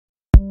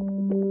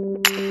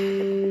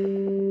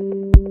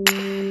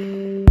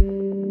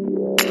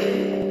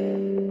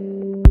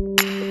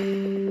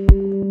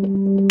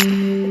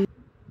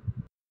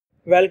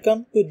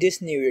Welcome to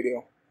this new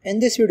video. In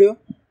this video,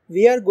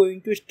 we are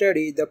going to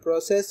study the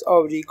process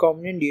of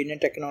recombinant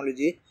DNA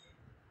technology.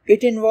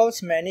 It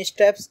involves many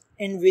steps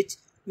in which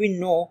we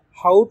know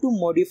how to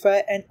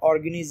modify an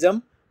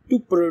organism to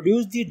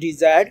produce the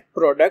desired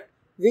product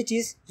which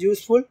is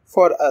useful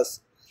for us.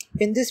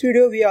 In this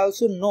video, we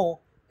also know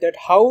that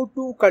how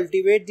to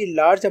cultivate the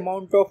large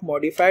amount of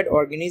modified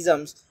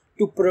organisms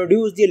to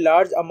produce the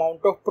large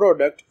amount of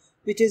product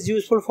which is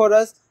useful for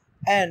us.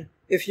 And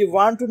if you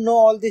want to know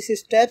all these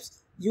steps,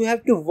 you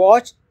have to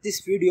watch this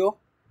video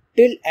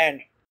till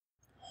end.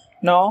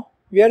 Now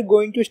we are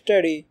going to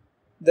study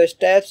the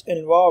steps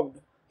involved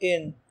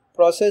in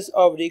process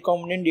of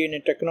recombinant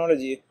DNA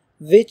technology,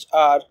 which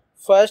are: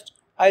 first,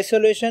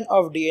 isolation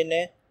of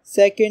DNA;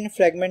 second,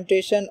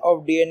 fragmentation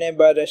of DNA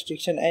by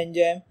restriction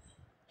enzyme;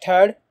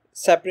 third,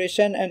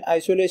 separation and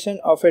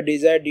isolation of a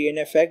desired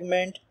DNA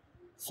fragment;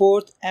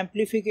 fourth,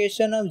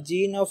 amplification of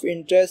gene of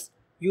interest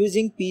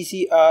using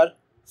PCR;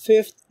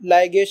 fifth,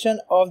 ligation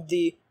of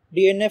the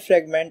DNA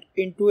fragment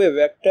into a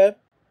vector;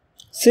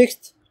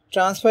 sixth,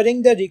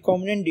 transferring the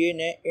recombinant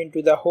DNA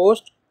into the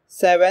host;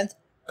 seventh,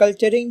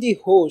 culturing the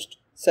host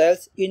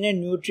cells in a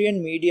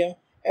nutrient medium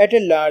at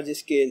a large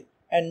scale;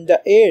 and the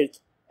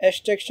eighth,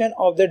 extraction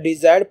of the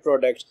desired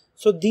product.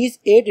 So these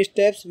 8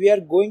 steps we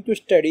are going to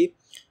study,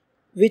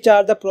 which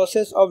are the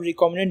process of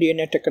recombinant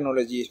DNA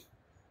technology.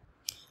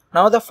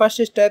 Now the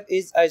first step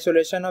is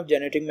isolation of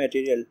genetic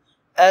material.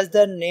 As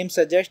the name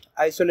suggests,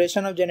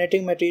 isolation of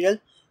genetic material.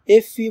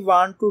 If we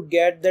want to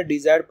get the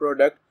desired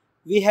product,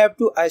 we have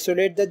to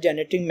isolate the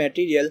genetic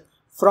material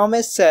from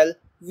a cell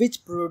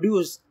which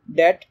produces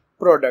that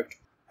product,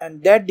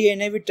 and that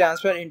DNA we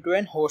transfer into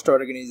an host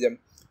organism.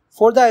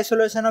 For the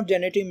isolation of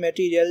genetic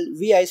material,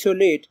 we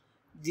isolate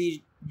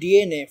the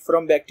DNA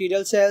from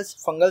bacterial cells,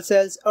 fungal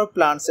cells or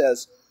plant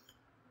cells.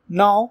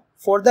 Now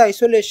for the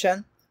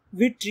isolation,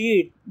 we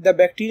treat the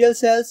bacterial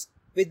cells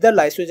with the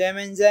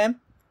lysozyme enzyme,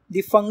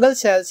 the fungal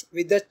cells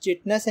with the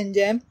chitinase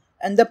enzyme,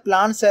 and the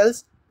plant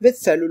cells with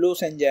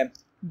cellulose enzyme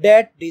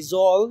that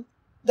dissolve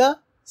the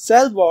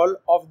cell wall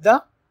of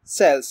the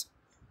cells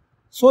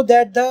so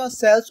that the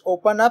cells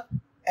open up.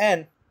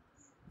 And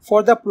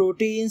for the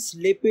proteins,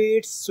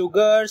 lipids,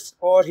 sugars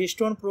or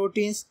histone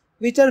proteins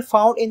which are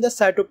found in the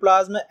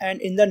cytoplasm and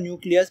in the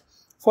nucleus,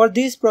 for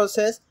this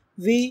process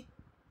we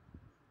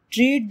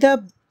treat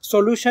the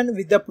solution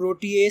with the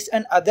protease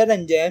and other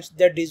enzymes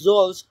that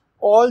dissolves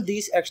all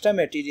these extra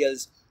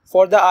materials.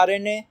 For the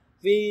RNA,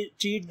 we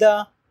treat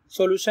the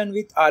solution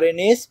with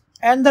RNase,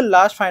 and the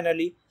last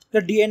finally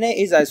the DNA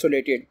is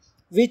isolated,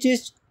 which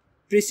is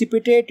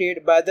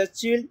precipitated by the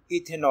chilled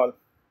ethanol.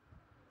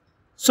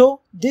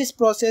 So this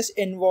process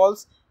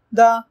involves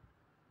the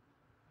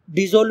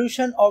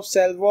dissolution of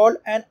cell wall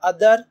and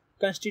other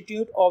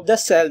constituent of the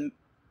cell,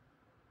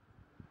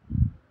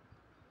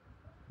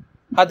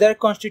 other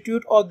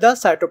constitute of the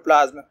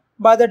cytoplasm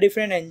by the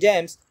different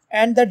enzymes,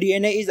 and the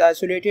DNA is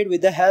isolated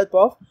with the help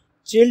of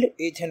chilled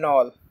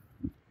ethanol.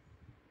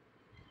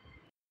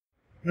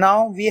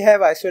 Now we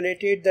have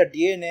isolated the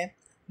DNA.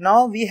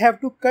 Now we have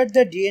to cut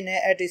the DNA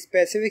at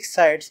specific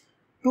sites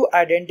to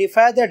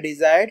identify the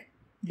desired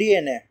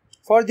DNA.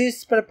 For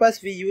this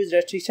purpose we use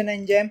restriction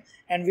enzyme,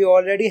 and we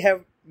already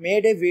have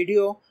made a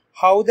video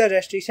how the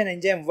restriction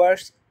enzyme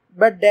works,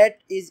 but that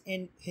is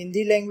in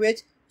Hindi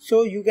language,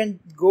 so you can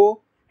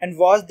go and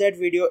watch that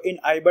video in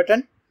I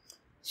button.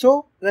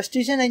 So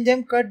restriction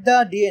enzyme cut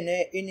the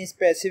DNA in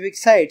specific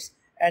sites,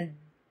 and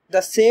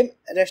the same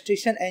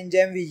restriction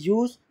enzyme we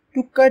use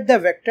to cut the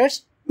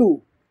vectors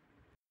too.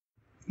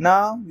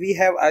 Now we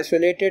have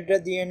isolated the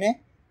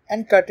DNA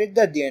and cutted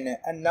the DNA,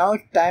 and now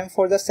it's time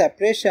for the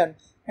separation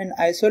and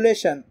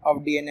isolation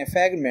of DNA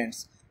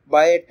fragments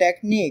by a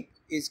technique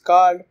is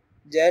called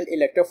gel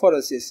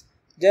electrophoresis.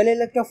 Gel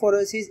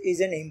electrophoresis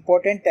is an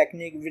important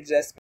technique with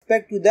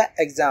respect to the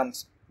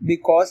exams,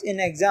 because in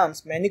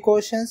exams many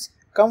questions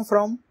come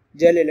from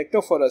gel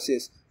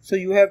electrophoresis. So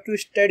you have to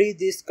study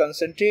this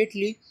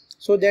concentrately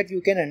so that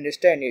you can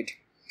understand it.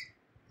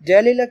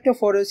 Gel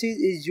electrophoresis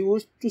is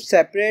used to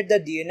separate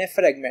the DNA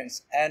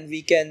fragments, and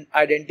we can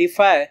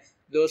identify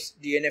those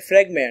DNA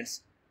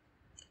fragments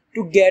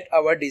to get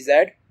our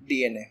desired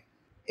DNA.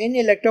 In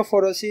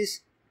electrophoresis,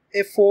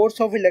 a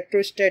force of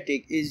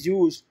electrostatic is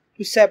used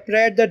to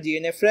separate the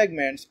DNA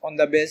fragments on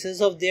the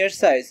basis of their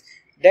size.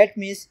 That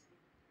means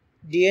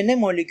DNA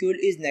molecule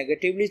is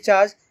negatively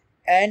charged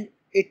and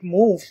it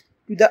moves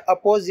to the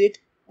opposite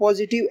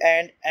positive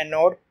end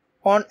anode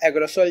on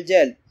aerosol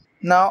gel.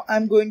 Now I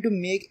am going to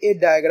make a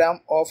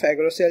diagram of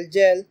aerosol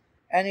gel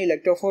and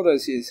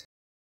electrophoresis.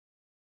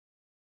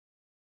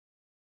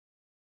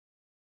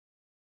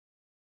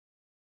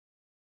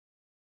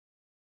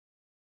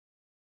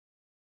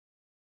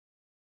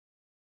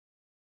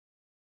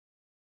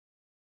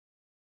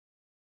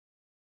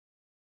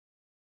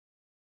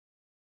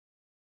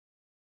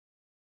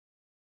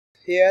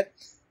 Here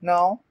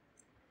now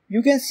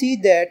you can see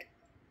that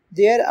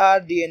there are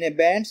DNA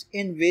bands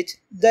in which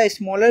the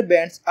smaller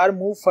bands are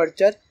moved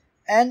further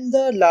and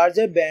the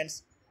larger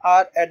bands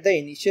are at the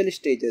initial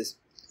stages.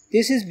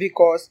 This is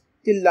because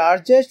the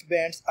largest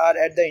bands are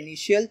at the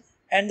initial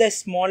and the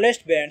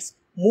smallest bands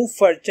move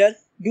further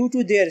due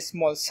to their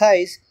small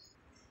size.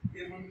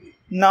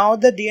 Now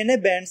the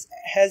DNA bands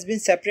has been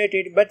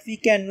separated, but we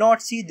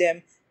cannot see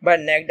them by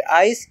naked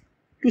eyes.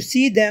 To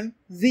see them,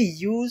 we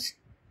use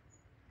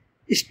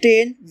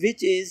stain,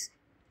 which is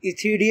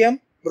ethidium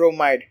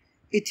bromide.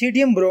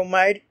 Ethidium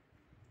bromide,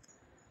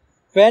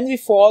 when we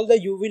fall the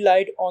UV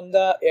light on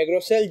the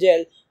aerosol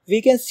gel,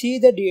 we can see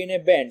the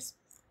DNA bands.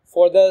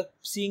 For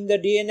seeing the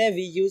DNA,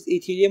 we use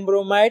ethidium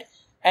bromide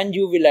and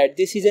UV light.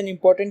 This is an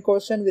important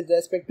question with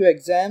respect to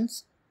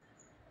exams.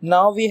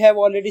 Now we have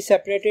already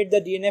separated the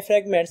DNA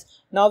fragments.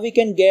 Now we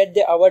can get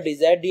our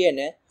desired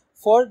DNA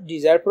for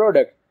desired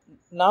product.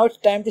 Now it's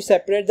time to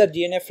separate the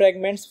DNA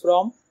fragments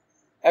from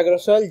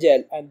aerosol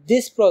gel, and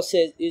this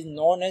process is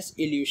known as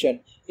elution.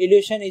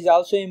 Elution is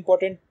also an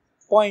important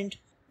point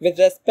with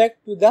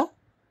respect to the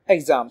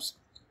exams.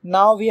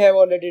 Now we have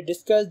already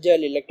discussed gel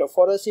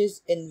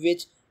electrophoresis, in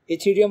which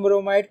ethidium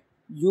bromide,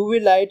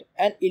 UV light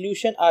and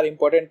elution are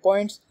important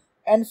points,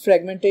 and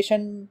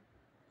fragmentation.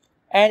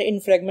 And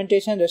in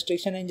fragmentation,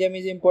 restriction enzyme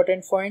is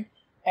important point,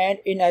 and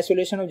in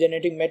isolation of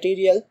genetic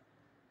material,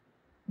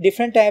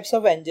 different types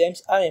of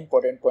enzymes are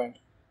important point.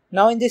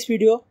 Now in this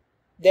video,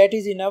 that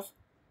is enough.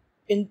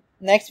 In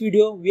next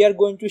video, we are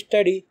going to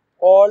study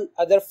all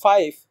other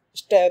 5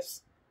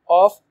 steps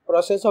of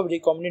process of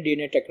recombinant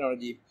DNA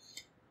technology.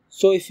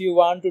 So if you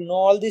want to know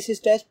all these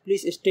steps,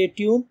 please stay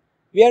tuned.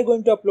 We are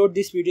going to upload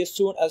this video as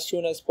soon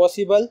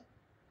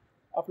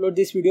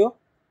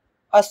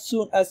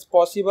as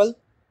possible.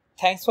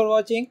 Thanks for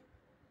watching,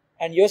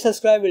 and your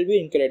subscribe will be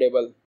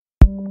incredible.